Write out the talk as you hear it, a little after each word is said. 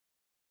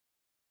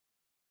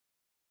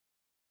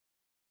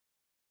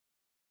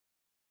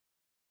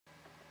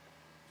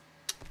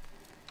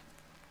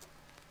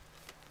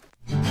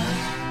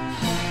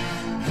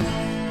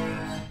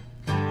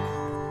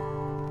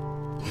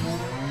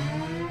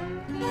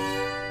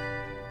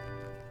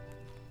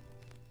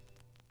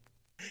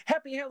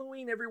Happy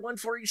Halloween, everyone,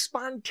 for a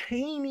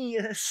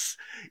spontaneous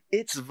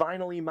It's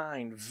Vinylly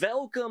Mine.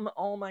 Welcome,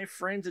 all my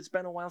friends. It's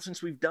been a while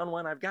since we've done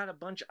one. I've got a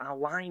bunch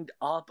lined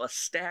up, a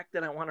stack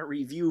that I want to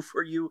review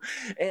for you,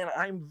 and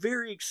I'm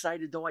very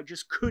excited, though I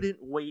just couldn't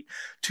wait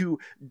to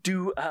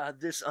do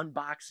this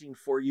unboxing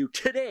for you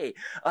today.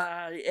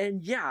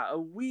 And yeah,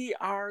 we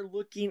are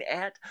looking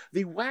at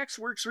the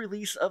Waxworks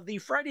release of the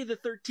Friday the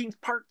 13th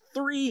Part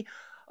 3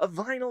 a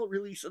vinyl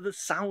release of the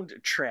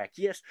soundtrack.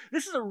 Yes,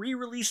 this is a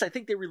re-release. I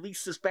think they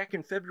released this back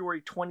in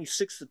February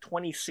 26th of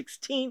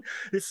 2016.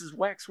 This is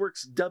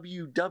Waxworks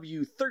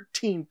WW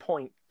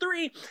 13.3,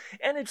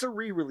 and it's a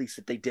re-release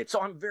that they did.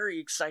 So I'm very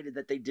excited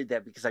that they did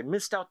that because I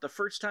missed out the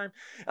first time.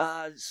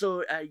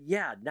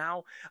 Yeah,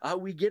 now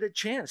we get a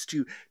chance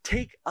to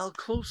take a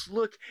close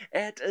look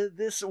at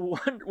this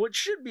one, what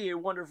should be a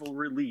wonderful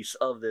release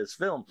of this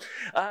film.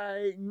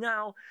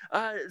 Soundtrack,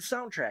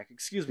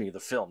 excuse me, the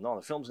film. No,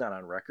 the film's not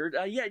on record.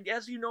 Yeah,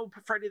 as you know,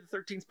 Friday the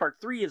 13th Part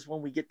 3 is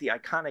when we get the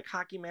iconic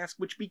hockey mask,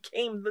 which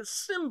became the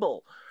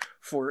symbol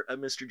for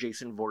Mr.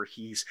 Jason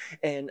Voorhees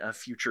and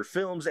future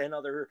films and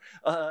other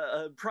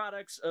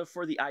products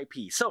for the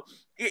IP. So,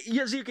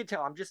 as you can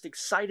tell, I'm just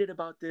excited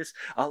about this.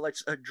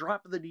 Let's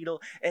drop the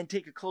needle and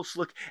take a close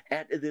look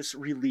at this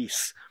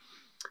release.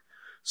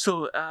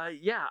 So,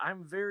 yeah,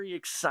 I'm very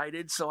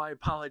excited, so I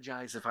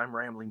apologize if I'm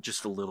rambling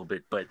just a little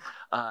bit, but,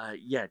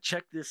 yeah,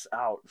 check this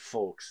out,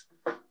 folks.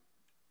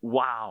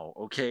 Wow,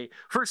 okay.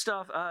 First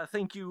off,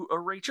 thank you,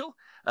 Rachel.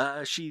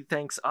 She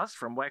thanks us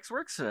from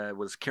Waxworks. It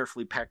was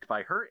carefully packed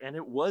by her, and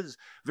it was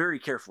very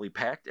carefully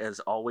packed, as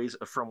always,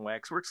 from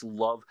Waxworks.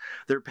 Love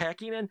their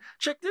packing, and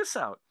check this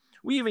out.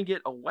 We even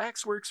get a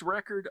Waxworks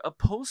record, a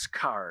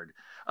postcard,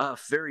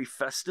 very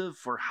festive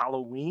for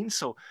Halloween.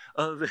 So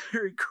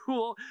very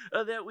cool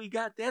that we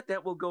got that.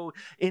 That will go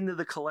into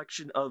the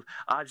collection of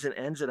odds and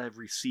ends that I've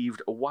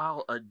received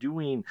while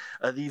doing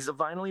these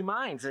Vinylly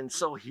Mines. And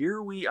so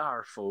here we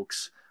are,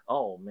 folks.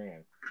 Oh,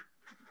 man.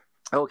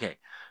 Okay,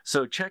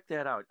 so check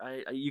that out.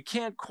 You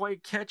can't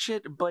quite catch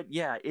it, but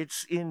yeah,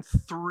 it's in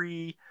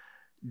 3D.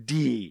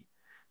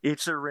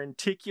 It's a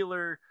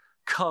renticular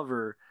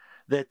cover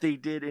that they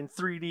did in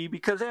 3D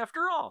because,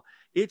 after all,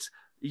 it's,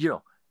 you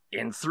know,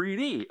 in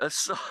 3D.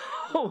 So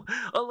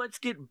let's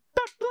get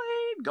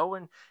Backblade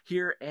going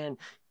here and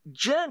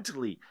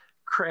gently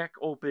crack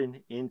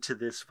open into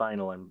this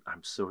vinyl.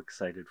 I'm so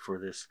excited for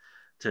this.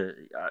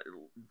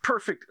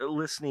 Perfect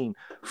listening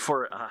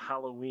for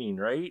Halloween,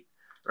 right?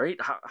 Right?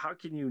 How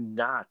can you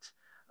not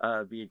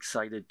be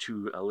excited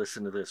to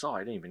listen to this? Oh, I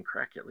didn't even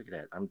crack it. Look at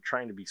that. I'm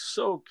trying to be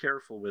so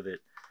careful with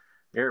it.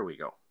 There we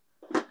go.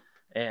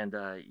 And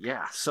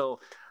yeah, so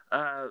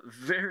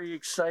very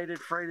excited.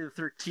 Friday the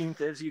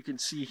 13th, as you can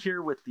see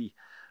here with the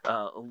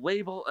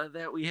label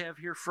that we have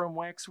here from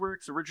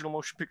Waxworks. Original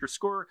motion picture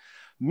score.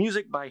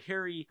 Music by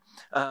Harry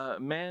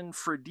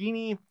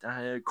Manfredini.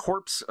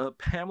 Corpse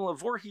Pamela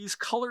Voorhees.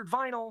 Colored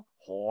vinyl.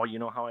 Oh, you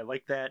know how I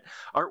like that.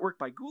 Artwork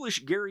by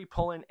Ghoulish Gary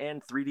Pullen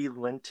and 3D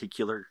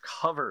lenticular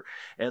cover.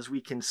 As we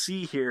can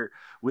see here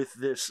with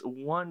this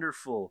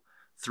wonderful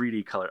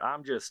 3D color.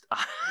 I'm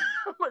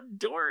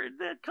adoring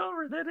that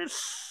cover. That is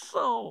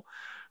so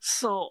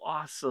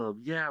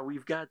awesome. Yeah,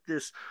 we've got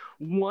this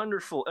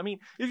wonderful, I mean,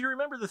 if you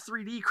remember the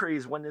 3D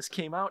craze when this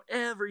came out,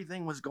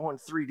 everything was going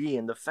 3D,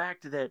 and the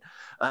fact that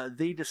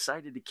they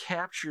decided to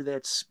capture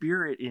that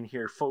spirit in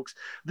here, folks,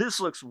 this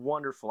looks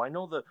wonderful. I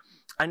know the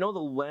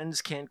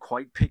lens can't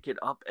quite pick it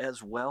up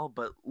as well,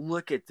 but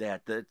look at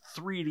that, the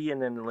 3D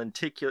and then the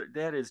lenticular,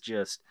 that is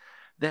just,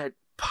 that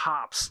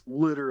pops,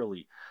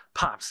 literally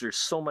pops. There's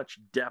so much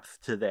depth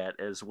to that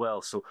as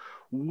well. So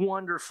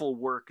wonderful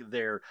work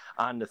there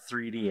on the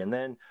 3D. And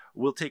then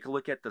we'll take a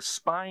look at the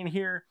spine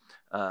here.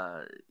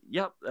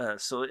 Yep.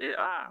 So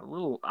a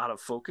little out of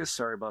focus.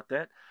 Sorry about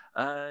that.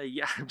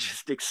 Yeah, I'm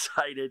just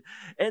excited.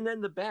 And then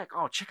the back.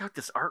 Oh, check out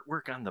this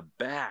artwork on the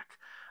back.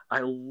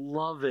 I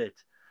love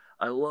it.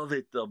 I love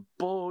it. The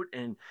boat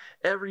and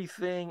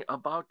everything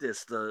about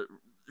this. The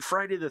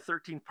Friday the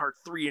 13th Part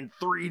 3 in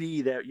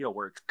 3D, that, you know,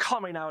 where it's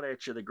coming out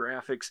at you, the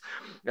graphics,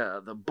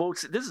 the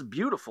boats. This is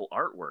beautiful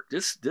artwork.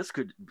 This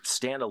could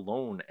stand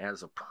alone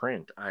as a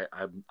print.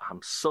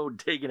 I'm so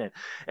digging it.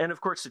 And of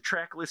course the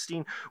track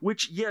listing,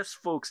 which, yes,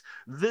 folks,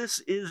 this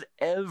is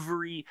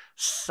every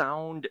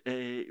sound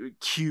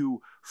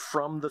cue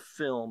from the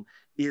film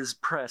is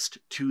pressed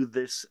to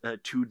this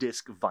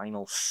 2-disc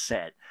vinyl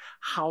set.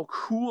 How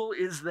cool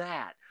is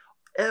that?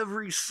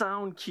 Every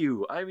sound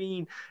cue. I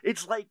mean,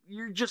 it's like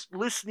you're just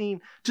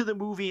listening to the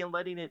movie and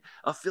letting it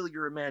fill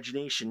your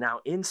imagination. Now,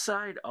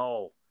 inside,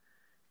 oh,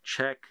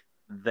 check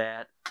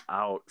that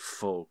out,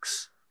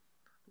 folks.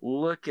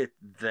 Look at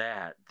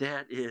that.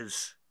 That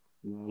is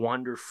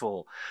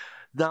wonderful.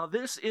 Now,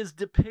 this is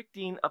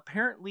depicting,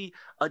 apparently,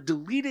 a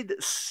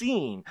deleted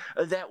scene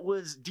that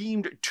was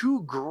deemed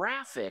too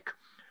graphic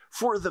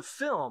for the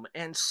film,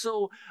 and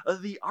so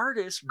the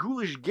artist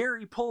Ghoulish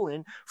Gary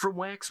Pullen from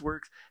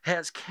Waxworks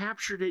has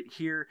captured it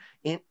here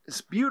in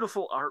this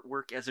beautiful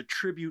artwork as a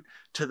tribute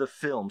to the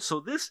film. So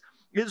this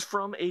is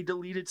from a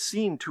deleted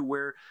scene to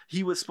where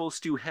he was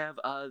supposed to have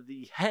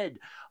the head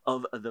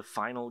of the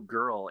final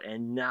girl,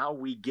 and now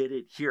we get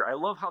it here. I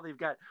love how they've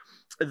got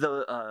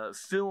the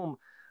film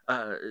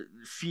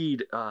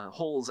feed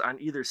holes on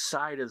either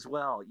side as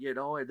well, you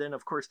know. And then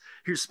of course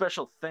here's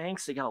special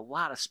thanks. They got a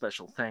lot of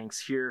special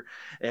thanks here,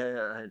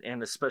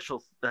 and a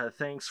special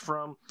thanks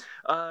from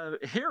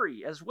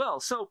Harry as well.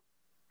 So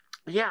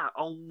yeah,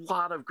 a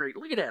lot of great,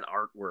 look at that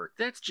artwork.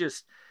 That's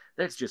just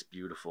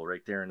beautiful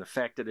right there. And the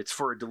fact that it's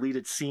for a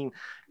deleted scene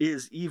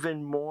is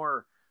even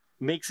more,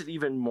 makes it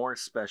even more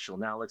special.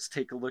 Now let's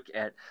take a look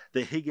at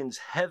the Higgins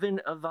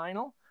Heaven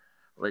vinyl.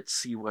 Let's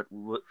see what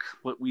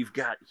we've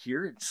got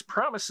here. It's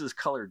promises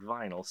colored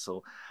vinyl,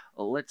 so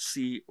let's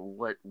see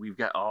what we've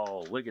got.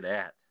 Oh, look at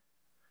that.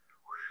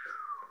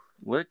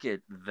 Look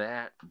at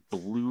that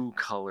blue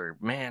color.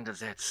 Man, does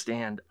that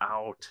stand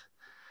out.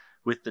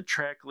 With the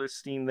track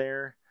listing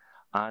there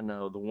on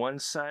the one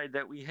side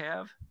that we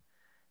have,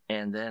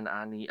 and then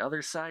on the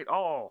other side,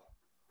 oh,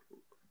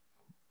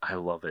 I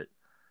love it.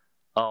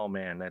 Oh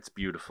man, that's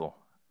beautiful.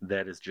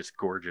 That is just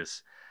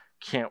gorgeous.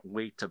 Can't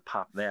wait to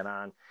pop that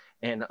on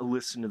and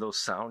listen to those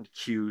sound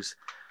cues.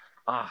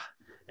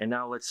 And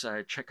now let's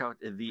check out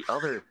the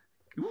other.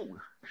 Ooh,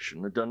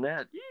 shouldn't have done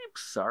that. Eep,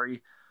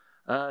 sorry.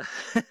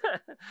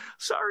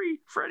 Sorry,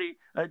 Freddie.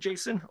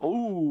 Jason.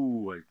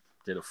 Oh, I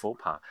did a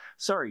faux pas.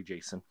 Sorry,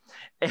 Jason.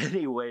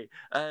 Anyway,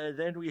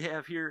 then we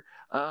have here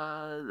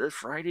the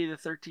Friday the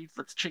 13th.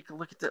 Let's take a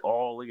look at the.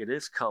 Oh, look at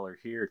this color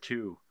here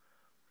too.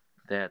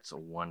 That's a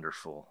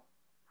wonderful,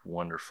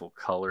 wonderful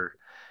color.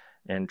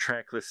 And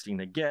track listing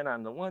again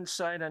on the one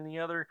side, on the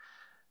other,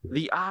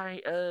 the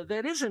eye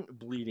that isn't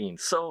bleeding.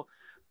 So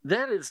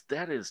that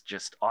is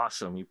just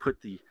awesome. You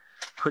put the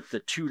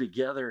two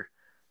together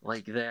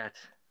like that,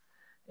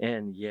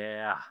 and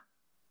yeah.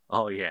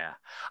 Oh yeah,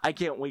 I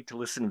can't wait to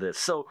listen to this.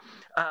 So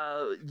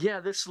yeah,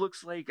 this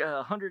looks like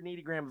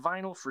 180 gram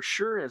vinyl for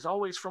sure, as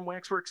always from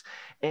Waxworks,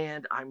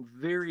 and I'm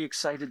very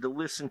excited to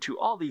listen to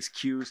all these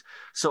cues.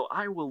 So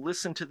I will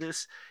listen to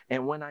this,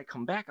 and when I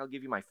come back, I'll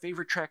give you my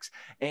favorite tracks,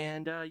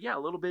 and yeah, a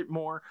little bit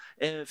more,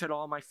 if at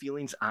all, my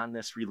feelings on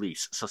this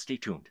release. So stay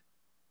tuned.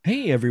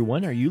 Hey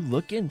everyone, are you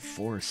looking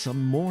for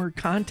some more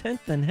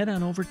content? Then head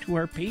on over to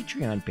our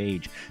Patreon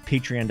page,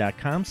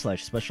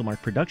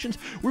 patreon.com/specialmarkproductions,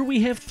 where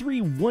we have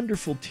 3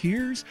 wonderful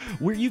tiers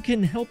where you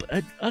can help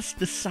us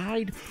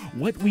decide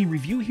what we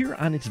review here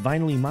on It's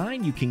Vinylly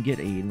Mine. You can get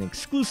an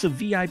exclusive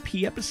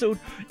VIP episode,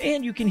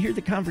 and you can hear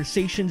the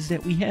conversations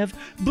that we have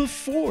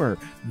before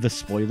the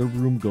spoiler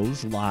room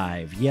goes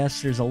live.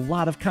 Yes, there's a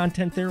lot of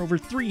content there, over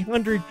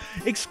 300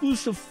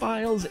 exclusive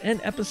files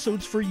and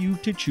episodes for you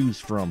to choose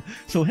from.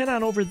 So head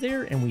on over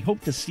there, and we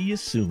hope to see you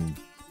soon.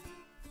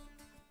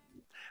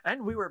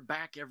 And we were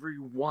back,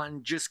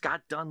 everyone. Just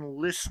got done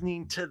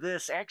listening to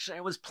this. Actually,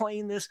 I was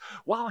playing this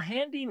while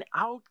handing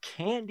out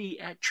candy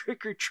at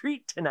Trick or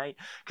Treat tonight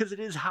because it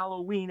is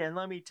Halloween. And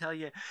let me tell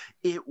you,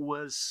 it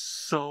was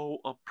so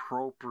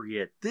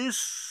appropriate. This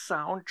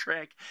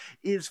soundtrack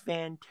is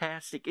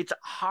fantastic. It's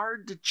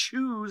hard to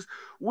choose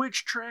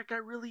which track I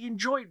really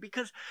enjoyed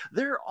because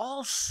they're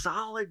all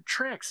solid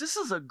tracks. This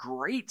is a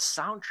great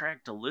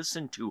soundtrack to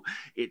listen to.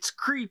 It's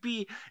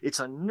creepy, it's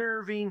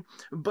unnerving,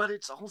 but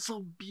it's also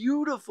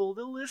beautiful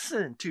to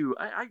listen to.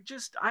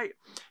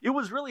 It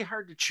was really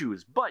hard to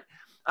choose, but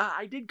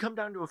I did come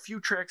down to a few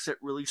tracks that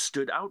really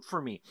stood out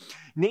for me,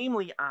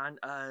 namely on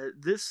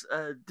this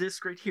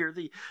disc right here,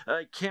 the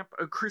Camp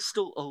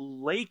Crystal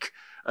Lake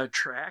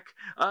track.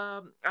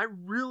 I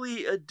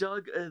really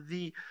dug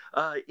the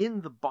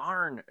In the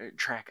Barn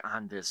track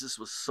on this. This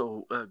was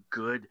so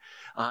good,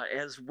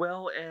 as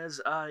well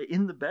as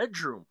In the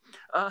Bedroom.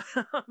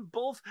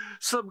 Both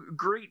some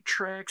great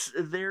tracks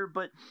there,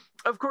 but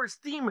of course,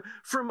 theme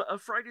from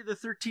Friday the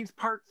 13th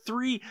Part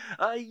 3,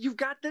 you've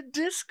got the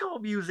disco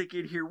music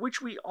in here,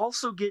 which we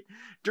also get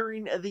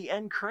during the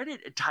end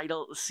credit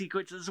title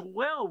sequence as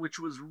well, which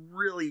was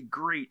really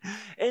great.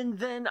 And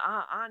then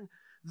on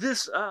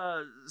this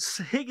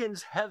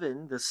Higgins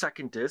Heaven, the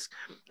second disc,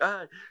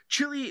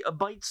 Chili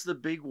Bites the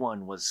Big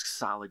One was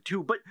solid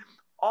too, but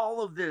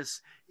all of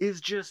this is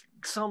just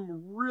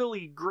some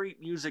really great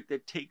music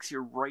that takes you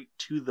right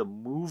to the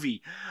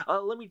movie.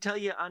 Let me tell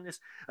you on this,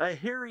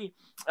 Harry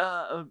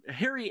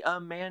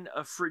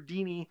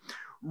Manfredini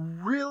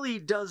really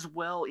does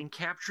well in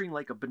capturing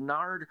like a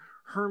Bernard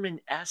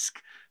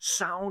Herrmann-esque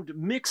sound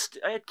mixed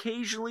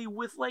occasionally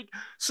with like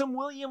some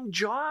William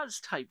Jaws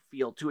type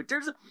feel to it.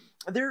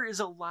 There is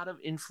a lot of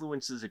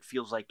influences, it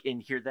feels like, in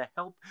here that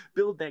help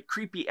build that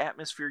creepy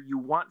atmosphere you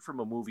want from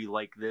a movie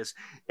like this,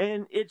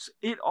 and it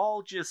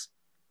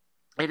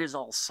is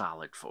all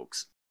solid,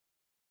 folks.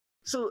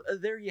 So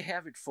there you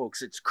have it,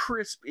 folks. It's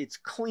crisp, it's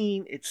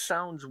clean, it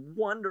sounds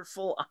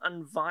wonderful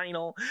on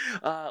vinyl.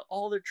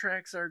 All the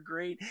tracks are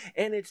great,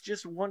 and it's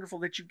just wonderful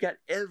that you've got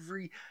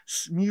every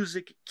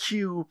music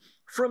cue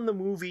from the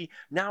movie,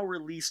 now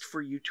released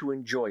for you to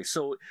enjoy.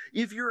 So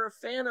if you're a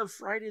fan of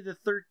Friday the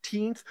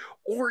 13th,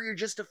 or you're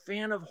just a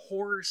fan of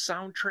horror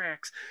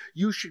soundtracks,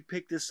 you should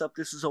pick this up.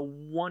 This is a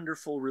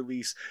wonderful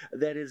release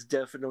that is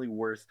definitely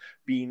worth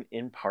being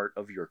in part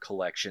of your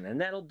collection. And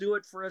that'll do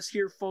it for us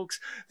here, folks.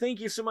 Thank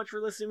you so much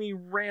for listening to me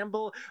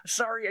ramble.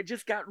 Sorry, I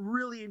just got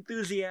really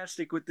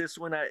enthusiastic with this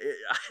one.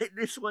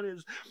 This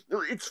one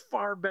it's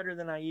far better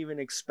than I even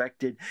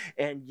expected.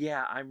 And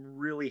yeah, I'm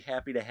really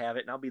happy to have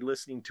it. And I'll be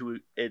listening to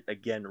it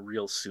again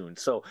real soon.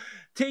 So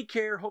take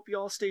care. Hope you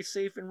all stay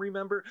safe. And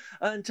remember,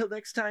 until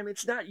next time,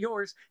 it's not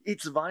yours,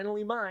 it's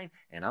vinylly mine.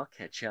 And I'll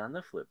catch you on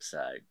the flip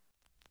side.